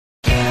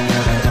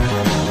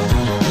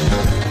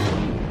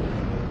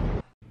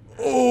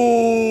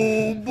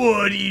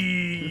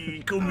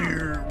buddy. Come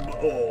here.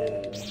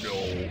 Oh,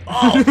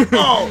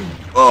 no.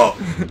 Oh.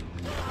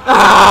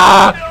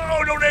 Ah!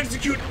 No, don't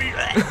execute me.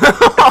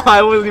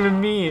 I wasn't even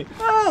me.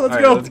 Let's All go.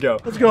 right, let's go.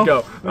 Let's go.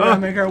 Go. We're gonna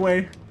make our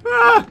way.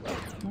 Ah!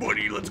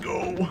 Buddy, let's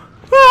go.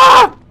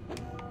 Ah!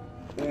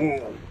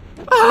 Oh,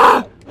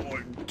 Ah!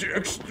 I'm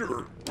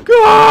Dexter.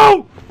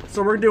 Go!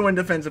 So we're doing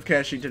defensive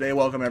Kashyyyk today.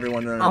 Welcome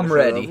everyone to I'm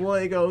ready. Of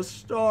Lego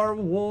Star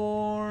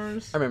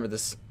Wars. I remember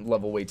this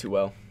level way too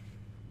well.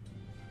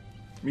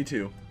 Me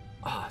too.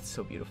 Ah, it's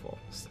so beautiful.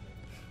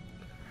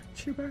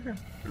 Chewbacca.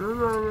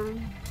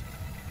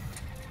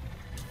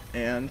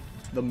 And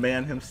the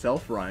man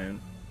himself,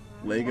 Ryan,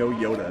 Lego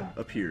Yoda,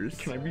 appears.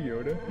 Can I be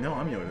Yoda? No,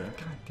 I'm Yoda.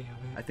 God damn it.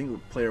 I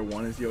think player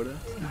 1 is Yoda.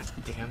 God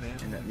damn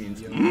it. And that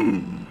means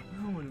Yoda.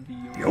 I want to be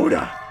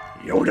Yoda.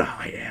 Yoda,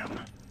 I am.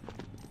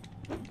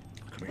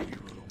 Come here, you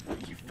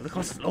little. You look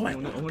how slow I I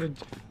am. want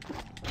to.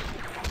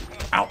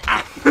 Ow,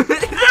 ow.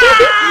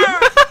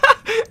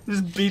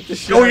 Just beat the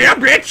shit. Oh yeah,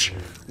 bitch!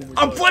 Oh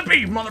I'm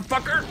Flippy,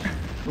 motherfucker!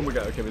 Oh my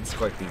god, okay, let's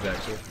collect these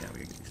actually. Yeah, we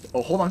can get these.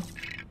 Oh, hold on.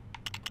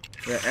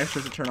 We got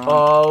extras to turn on.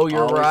 Oh,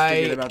 you're Always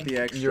right. Forget about the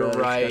extras. You're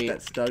right. Got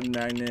that stud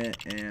magnet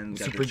and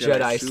got Super the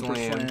Jedi Super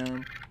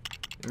Slam.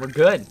 We're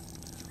good.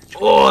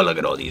 Oh, look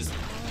at all these.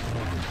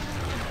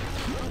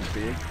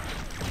 Big.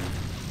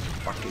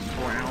 Fucking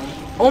brown.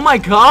 Oh my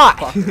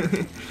god!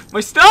 My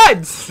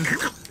studs!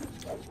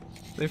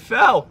 They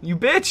fell, you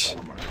bitch!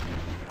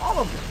 All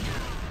of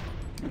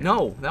them.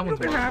 No, that You one's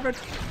can mine. have it.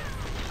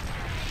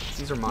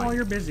 These are While mine.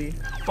 you're busy.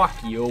 Fuck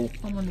you.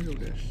 I'm gonna do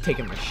this.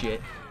 Taking my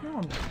shit. No,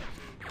 I'm not.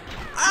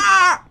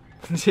 Ah!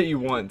 Hit you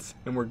once,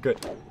 and we're good.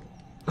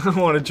 I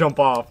want to jump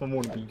off. I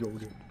want to be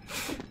Yoda.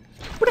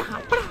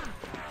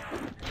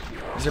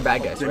 These are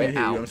bad guys, Didn't right? hit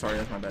you. Ow. I'm sorry,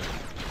 that's my bad.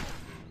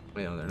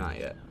 Wait, no, they're not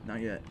yet. Not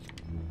yet.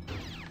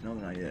 No,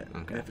 they're not yet.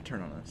 Okay. They have to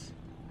turn on us.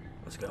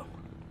 Let's go.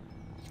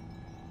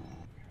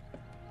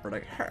 We're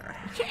like,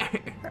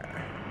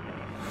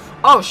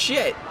 Oh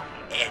shit!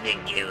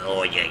 they're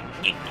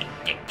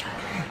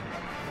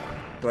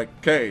like,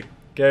 okay,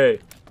 Okay,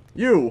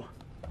 you.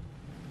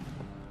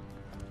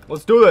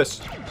 let's do this.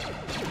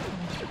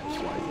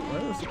 Why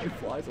are there so many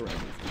flies around this?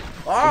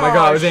 Oh my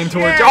god, I was aiming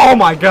shit. towards. Oh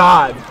my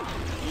god!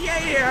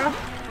 Yeah.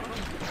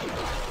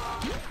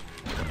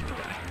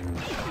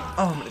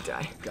 Oh, I'm gonna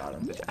die. Got him.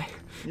 I'm gonna die.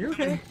 You're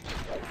okay.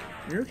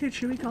 You're okay,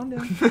 Chewie. Calm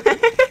down.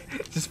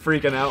 Just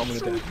freaking out. I'm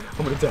gonna die.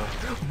 I'm gonna die.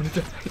 I'm gonna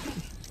die.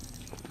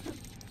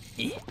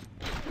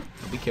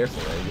 Be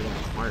careful, right? You're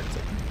little smart,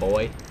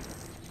 boy.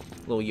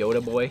 Little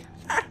Yoda boy.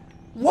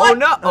 What? Oh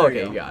no! There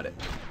Okay, you got it.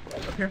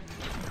 Up here.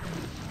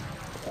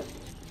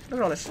 Look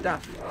at all this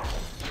stuff.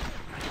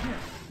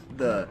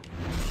 The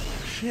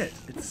shit.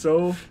 It's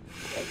so.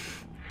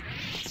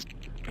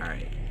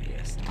 Alright,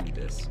 yes, do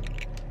this.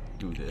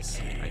 Do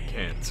this. I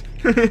can't.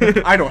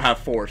 I don't have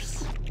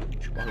force.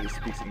 Chewbacca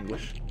speaks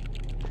English.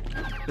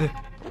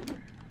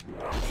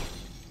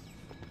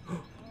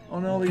 Oh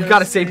no, we You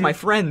gotta save my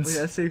friends. We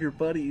gotta save your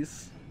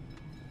buddies.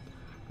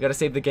 We gotta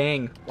save the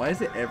gang. Why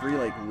is it every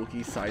like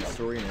Wookiee side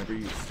story and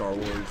every Star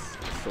Wars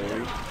story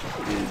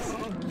is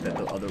that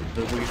the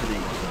Wookiees are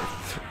being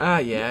enslaved? Ah,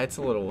 yeah, it's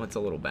a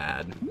little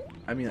bad.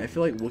 I mean, I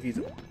feel like Wookiees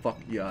would fuck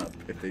you up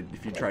if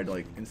you tried to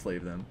like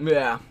enslave them.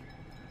 Yeah.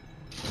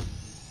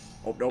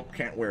 Oh nope,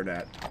 can't wear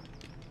that.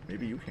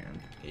 Maybe you can.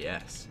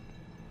 Yes.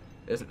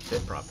 It doesn't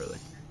fit properly.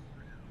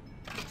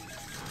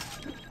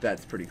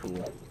 That's pretty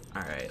cool.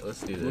 Alright,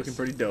 let's do this. Looking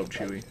pretty dope,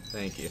 Chewie.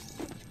 Thank you.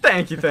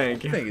 Thank you,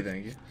 thank you. Thank you,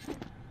 thank you.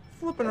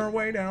 Flipping our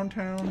way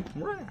downtown.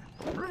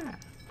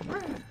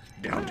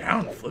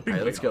 Downtown, flipping.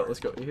 Alright, let's way go, hard. let's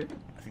go. You here?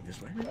 I think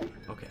this way.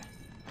 Okay.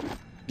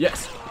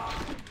 Yes!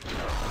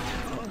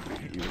 Oh, I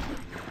hit you.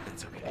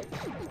 It's okay.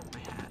 My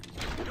hat.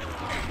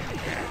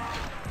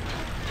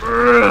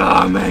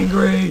 I'm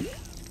angry!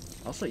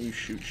 I'll let you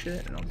shoot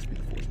shit, and I'll just be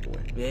the force boy.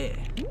 Yeah.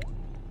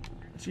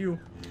 It's you.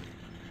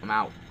 I'm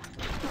out.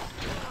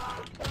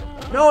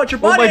 No, it's your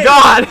Oh buddy! my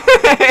god!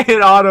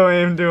 It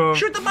auto-aimed to him.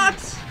 Shoot the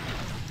butts!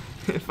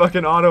 It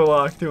fucking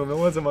auto-locked to him. It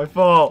wasn't my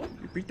fault.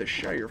 You beat the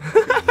shit out of your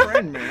fucking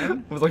friend,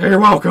 man. I was like, oh, you're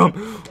welcome.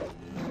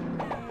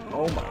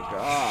 Oh my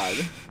god.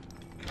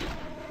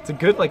 It's a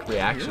good, like, You're a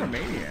reaction.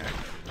 maniac.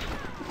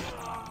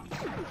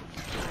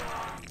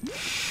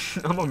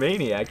 I'm a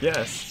maniac,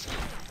 yes.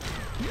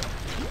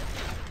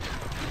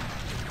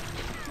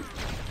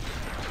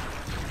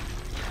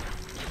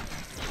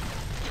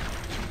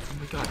 Oh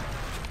my god.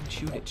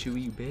 Shoot it,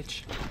 Chewie, you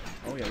bitch.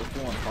 Oh yeah, let's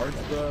go on hearts,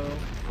 bro.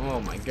 Oh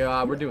my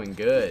god, we're doing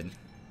good.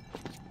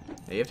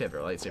 Yeah, you have to have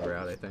your lightsaber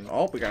out, I think.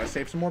 Oh, we gotta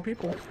save some more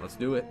people. Let's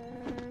do it.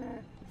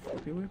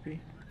 Flippy whippy.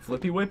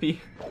 Flippy whippy.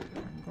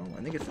 Oh,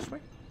 I think it's this way.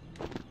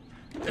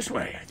 This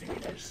way, I think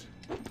it is.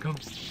 Go.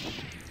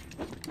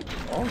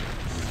 Oh.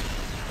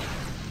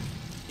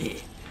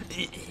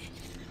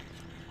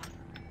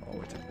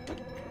 Oh, it's a...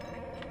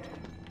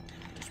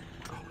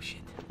 Oh shit.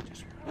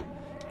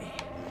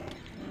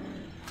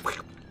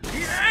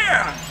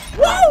 Yeah!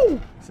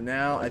 Woo! So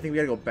now, I think we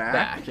gotta go back.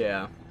 Back,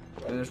 yeah.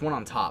 And there's one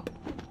on top.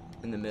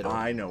 In the middle.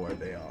 I know where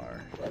they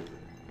are.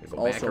 There's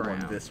Go back also one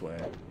around. this way.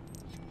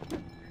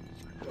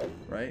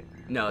 Right?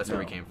 No, that's where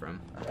we No. came from.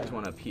 There's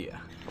one up here.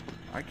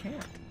 I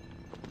can't.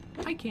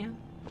 I can.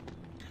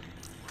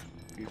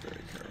 Be very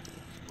careful.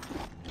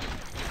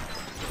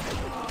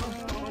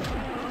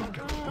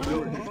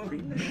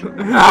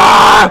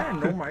 Ah!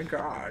 Oh my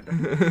god.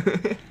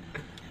 Alright.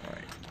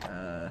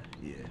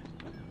 Yeah.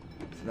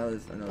 So now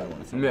there's another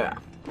one somewhere.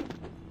 Yeah.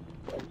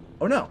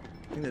 Oh no!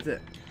 I think that's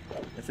it.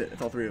 That's it.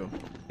 It's all three of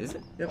them. Is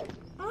it? Yep.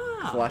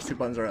 Ah. The last two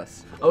buttons are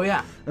us. Oh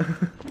yeah.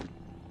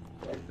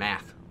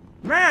 Math.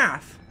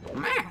 Math!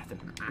 Math.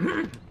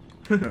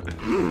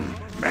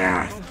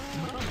 Math!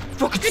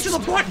 Fucking Get to the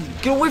button!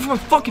 Get away from my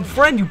fucking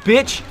friend, you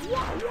bitch!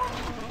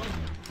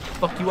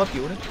 Fuck you up,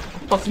 Yoda.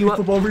 I'll fuck you You up.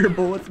 flip over your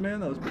bullets, man?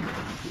 That was pretty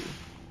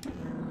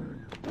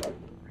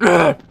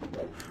fucking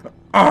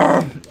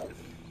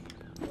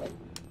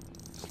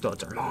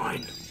Studs are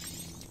mine.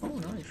 cool. Oh,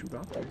 nice. You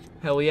got there.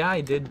 Hell yeah,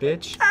 I did,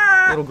 bitch.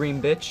 Little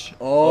green bitch.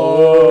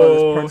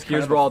 Oh, this part's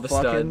here's kind where of all a the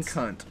fucking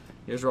studs. cunt.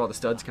 Here's where all the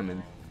studs come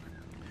in.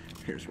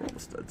 Here's where all the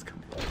studs come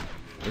from.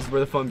 This is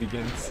where the fun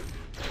begins.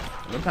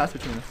 Don't pass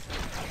between us.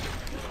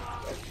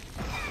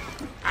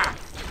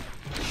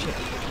 Shit.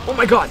 Oh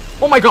my god!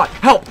 Oh my god!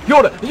 Help!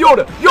 Yoda!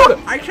 Yoda!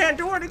 Yoda! I can't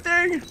do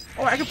anything!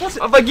 Oh, I can plus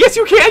it! I'm like, yes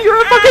you can!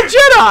 You're a fucking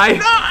Jedi!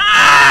 No!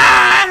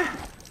 Ah!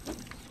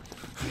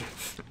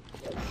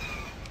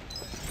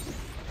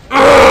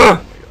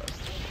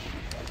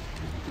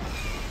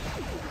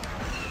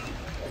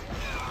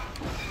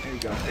 There you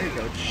go. There you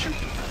go. Shoot.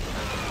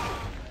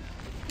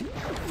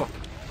 Fuck.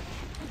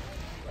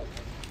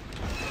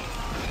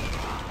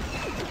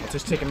 Let's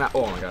just take him out.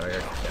 Oh my god, I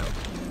gotta kick out.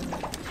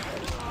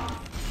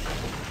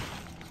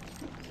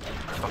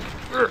 Fuck.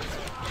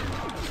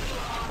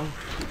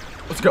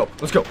 Let's go.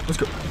 Let's go. Let's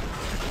go.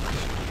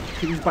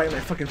 He's biting my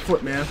fucking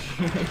foot, man.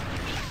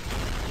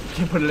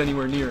 Can't put it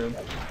anywhere near him.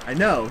 I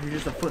know. He's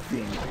just a foot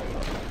fiend.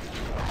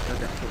 Got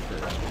that foot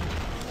there.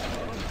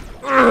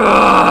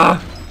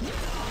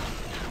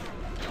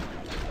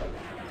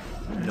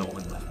 No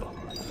one left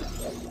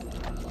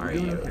behind. Alright,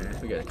 Doing you. okay.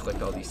 We gotta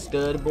collect all these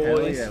stud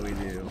boys. Hell yeah, we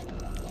do.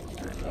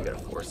 Alright, you gotta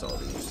force all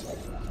these.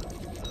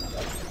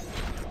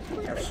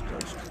 Our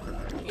studs.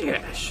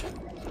 Yes.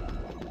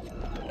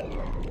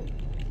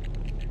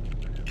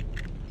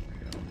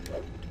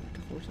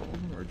 Force all of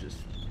them, or just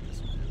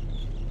this one?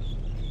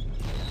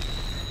 I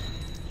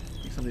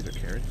think some of these are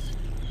carrots.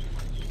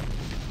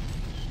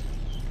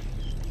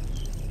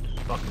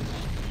 Fuck.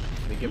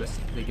 They give us.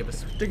 They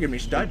give me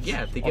studs.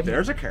 Yeah, they Oh, give me-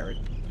 there's a carrot.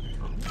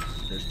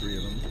 There's three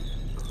of them.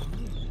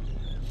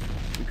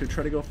 We could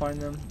try to go find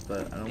them,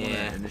 but I don't want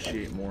Yeah. to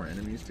initiate more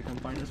enemies to come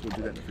find us. We'll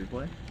do that in the free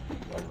play.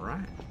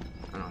 Alright.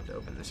 I don't have to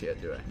open this yet,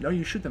 do I? No,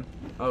 you shoot them.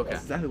 Okay.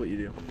 That's exactly what you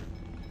do.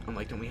 I'm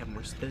like, don't we have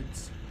more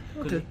studs?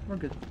 We're good. We're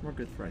good. We're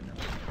good for right now.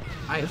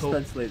 I There's hope.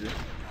 studs later.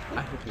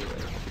 I hope you're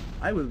right.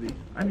 I will be.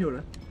 I'm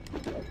Yoda.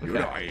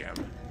 Yoda, I am.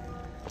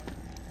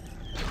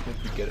 I hope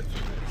we get it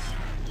from this.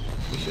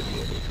 We should be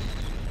able to.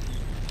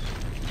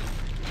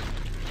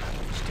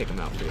 Just take them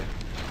out for you.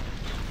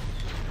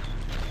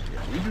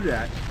 Yeah, we do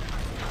that.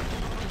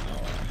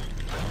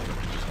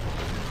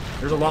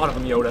 There's a lot of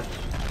them, Yoda.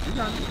 You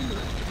got it. You can do it.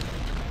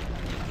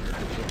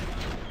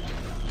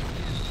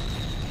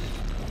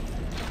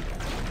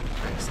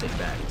 Trying to stay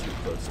back too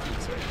close to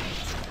each other.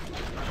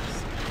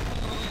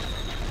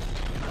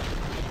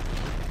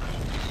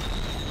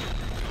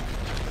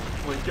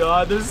 Oh my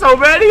god, there's so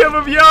many of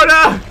them,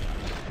 Yoda!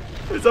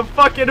 There's a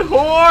fucking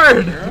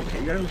horde! Okay,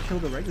 you gotta kill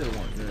the regular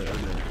one.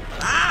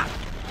 Ah!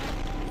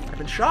 I've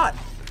been shot.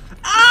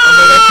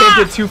 I'm like, I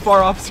can't get too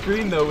far off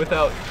screen though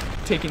without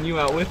taking you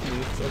out with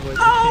me. So I'm like,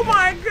 Oh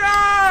my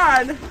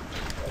god!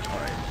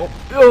 Alright.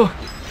 oh.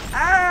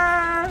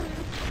 Ah!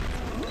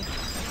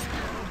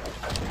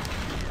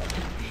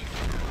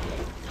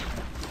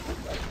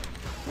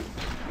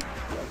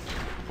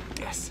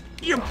 Yes.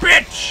 You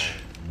bitch!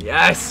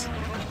 Yes!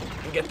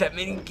 Get that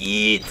mini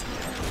geet!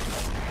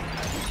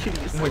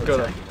 Oh my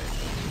god.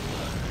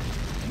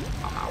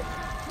 Ow.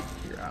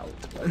 You're out.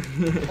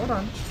 Hold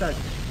on, stuck.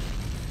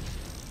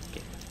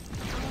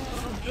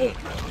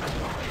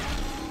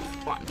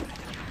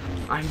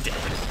 I'm dead.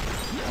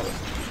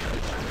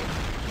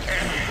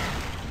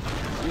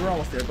 You were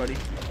almost there, buddy.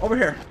 Over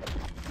here.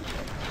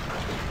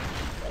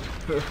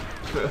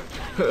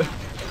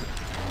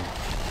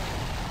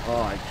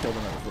 Oh, I killed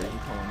him before you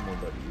call him more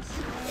buddies.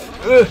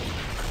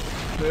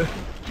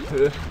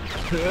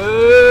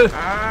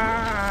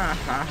 Ah,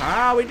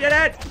 haha, we did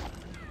it!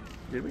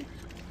 Did we?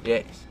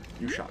 Yes.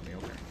 You shot me,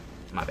 okay.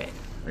 My bad.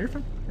 Oh, you're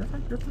fine. You're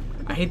fine. You're fine.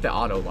 I hate the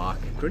auto lock.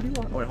 Good you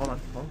want? Oh, wait, hold on.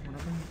 Hold on. We're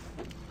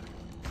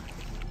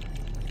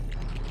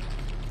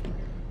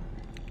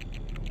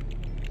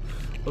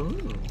not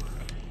done. Ooh.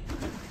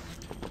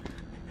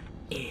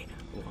 Eh.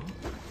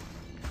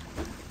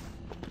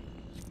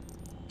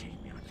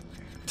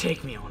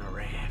 Take me on a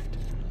raft.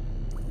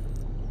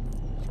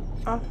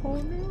 A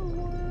whole new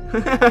one.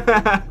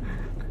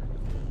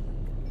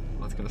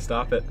 What's gonna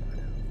stop it?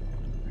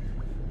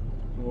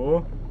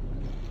 Whoa.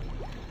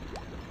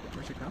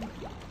 Where's it going?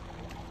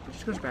 It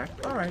just goes back.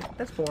 Alright,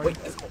 that's boring. Wait.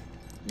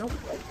 Nope.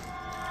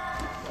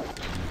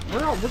 We're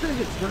gonna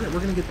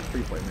get the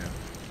free play now.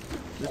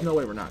 There's no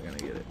way we're not gonna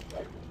get it.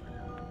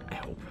 I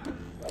hope.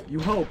 You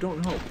hope,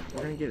 don't hope.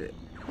 We're gonna get it.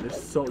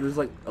 There's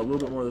like a little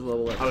bit more of this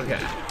level left. Okay.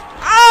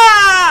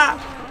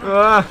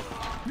 Ah!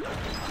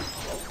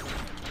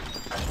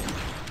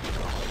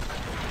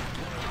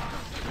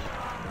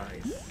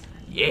 Nice.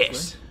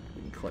 Yes.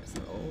 We can collect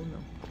some. Oh no.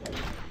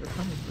 They're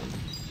coming from.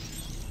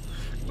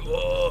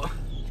 Oh.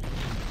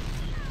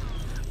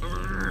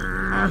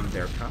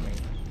 They're coming.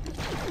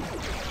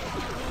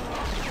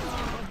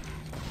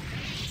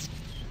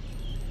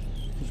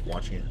 Who's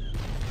watching it?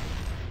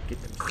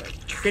 Get them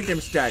studs. Get them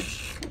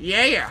studs.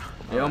 Yeah.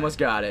 You almost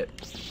got it.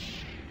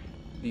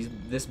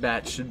 This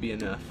batch should be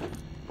enough.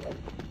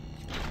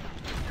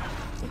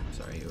 Oh,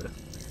 sorry, Yoda.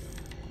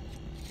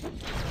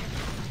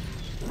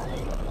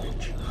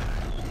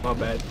 My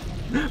bad.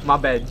 My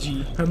bad,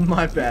 G.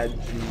 My bad, G.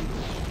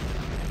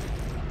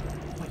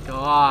 Oh my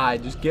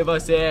God, just give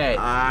us it.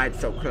 Ah, it's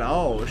so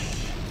close.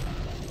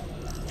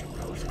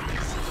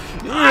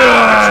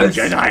 Yes!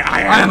 Jedi,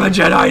 I am a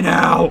Jedi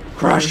now.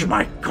 Crush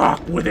my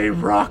cock with a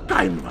rock,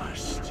 I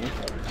must.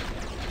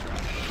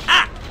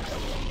 Ah!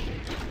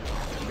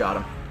 Got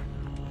him.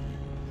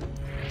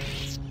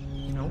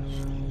 No.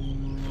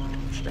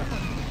 Stop.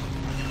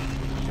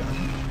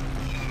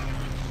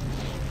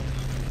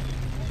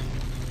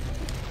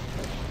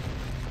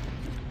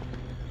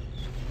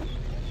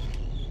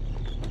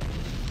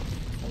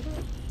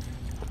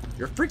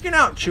 You're freaking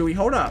out, Chewie.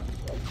 Hold up.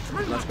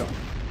 Let's go.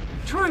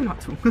 I'm trying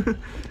not to.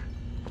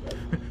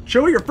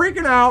 Chewie, you're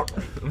freaking out.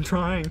 I'm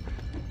trying.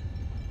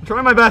 I'm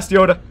trying my best,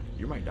 Yoda.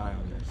 You might die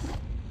on this.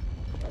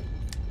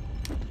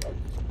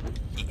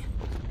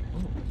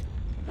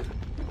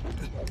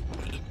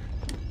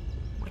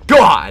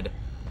 God!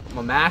 I'm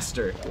a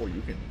master. Oh,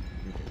 you can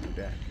do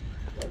that.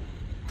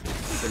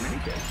 It's a mini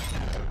kick.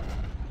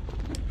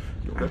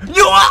 Yoda!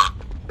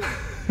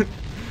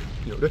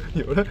 Yoda,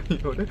 Yoda,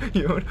 Yoda,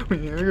 Yoda, we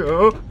need to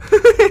go.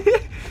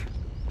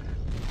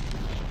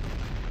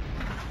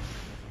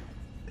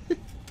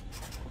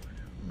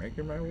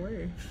 Making my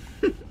way.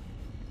 And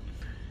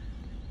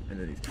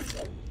then he's.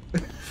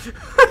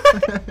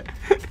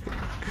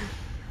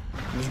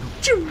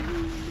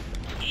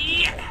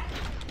 Yeah.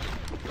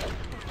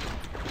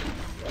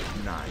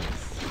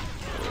 Nice.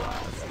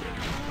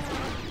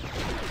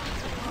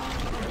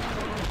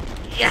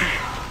 Yeah.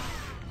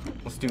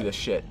 Let's do this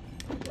shit.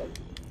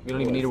 We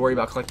don't even need to worry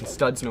about collecting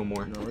studs no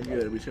more. No, we're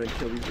good. We just gotta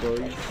kill these boys.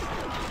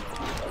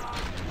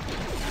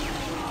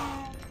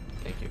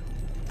 Thank you.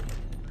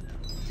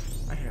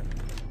 I have.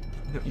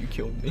 No, you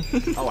killed me.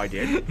 Oh, I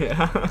did?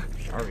 Yeah.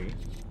 Sorry.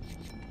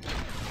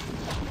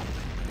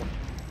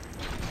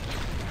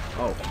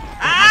 Oh.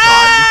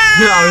 Ah!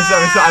 No,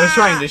 I was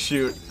trying to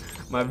shoot.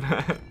 My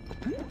bad.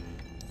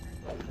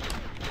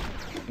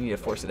 You need to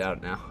force it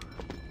out now.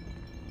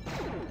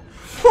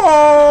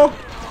 Oh!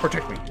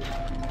 Protect me.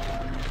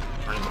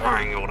 I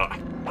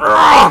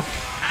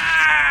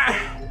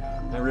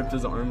ripped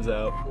his arms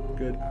out.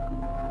 Good.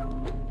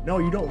 No,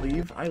 you don't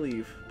leave. I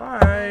leave.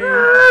 Bye.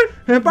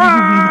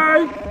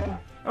 Bye.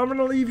 I'm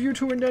gonna leave you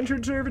to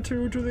indentured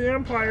servitude to the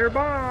Empire.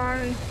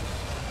 Bye.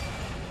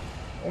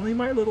 Only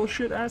my little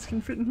shit ass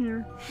can fit in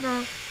here.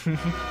 No.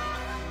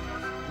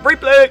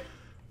 Replay.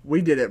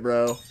 We did it,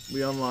 bro.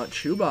 We unlocked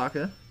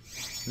Chewbacca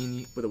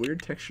with a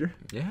weird texture.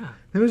 Yeah.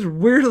 It was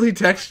weirdly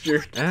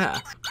textured. Yeah.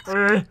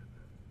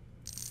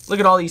 Look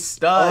at all these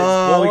studs,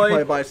 Oh, boy. we can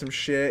probably buy some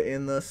shit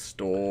in the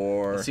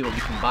store. Let's see what we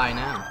can buy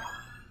now.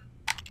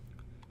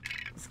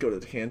 Let's go to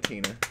the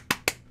cantina.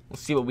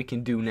 Let's see what we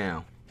can do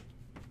now.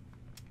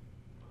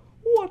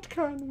 What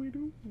can we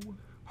do?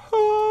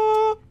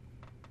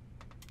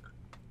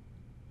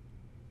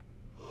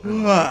 I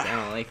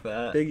don't like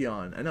that. Big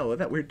yawn. I know, look at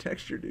that weird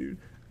texture, dude.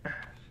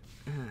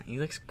 He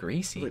looks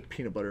greasy. It's like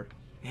peanut butter.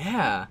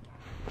 Yeah.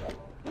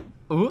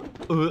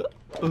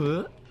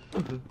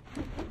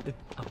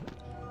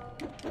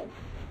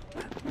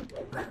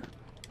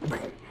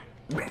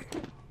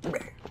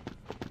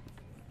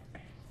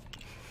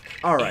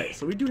 Alright,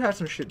 so we do have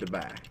some shit to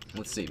buy.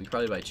 Let's see. We could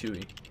probably buy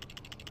Chewie.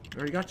 We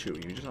already got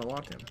Chewie. You just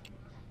unlocked him.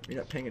 You're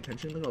not paying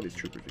attention? Look at all these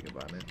troopers we can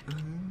buy, man.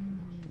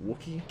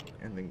 Wookiee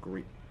and then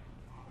Greek.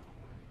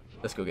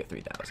 Let's go get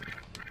 3,000.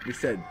 We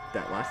said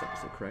that last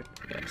episode, correct?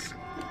 Yes.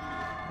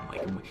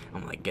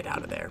 I'm like, get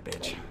out of there,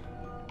 bitch.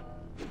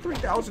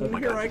 3,000, Oh my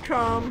here God. I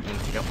come. I'm gonna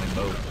take out my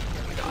boat.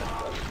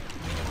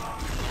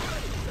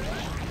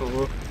 Oh my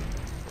God.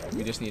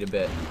 We just need a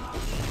bit.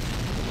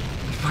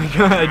 Oh my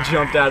God, I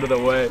jumped out of the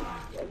way.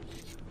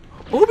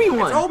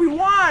 Obi-Wan! It's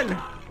Obi-Wan!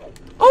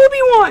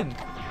 Obi-Wan!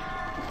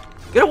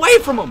 Get away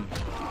from him!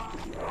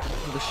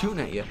 He was shooting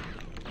at you.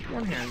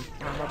 One hand.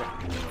 Oh, my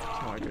bad. That's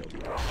how I do.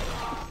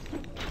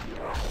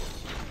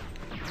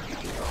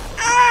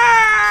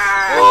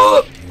 Ah!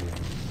 Oh!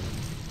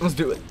 Let's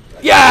do it.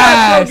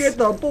 Yes! Let's go get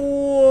the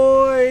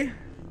boy!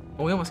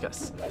 Oh, we almost got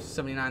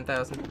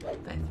 79,000.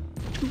 Damn.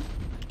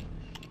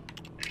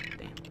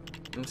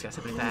 We almost got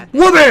 75.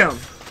 Wha-bam!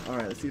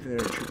 Alright, let's see if there are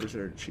troopers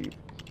that are cheap.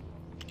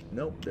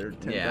 Nope, they're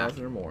 10,000 Yeah.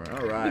 or more.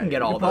 Alright. We can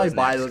get all probably those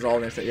buy next. those all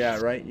next. Yeah,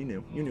 right? You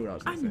knew. You knew what I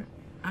was gonna say.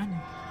 I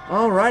know.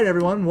 Alright,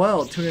 everyone.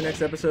 Well, tune in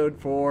next episode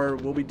for...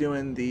 We'll be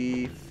doing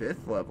the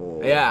 5th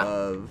level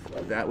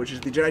of that, which is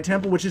the Jedi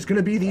Temple, which is going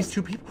to be these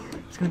 2 people.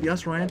 It's going to be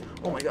us, Ryan.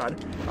 Oh, my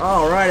God.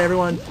 Alright,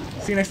 everyone.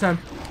 See you next time.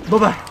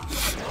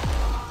 Bye-bye.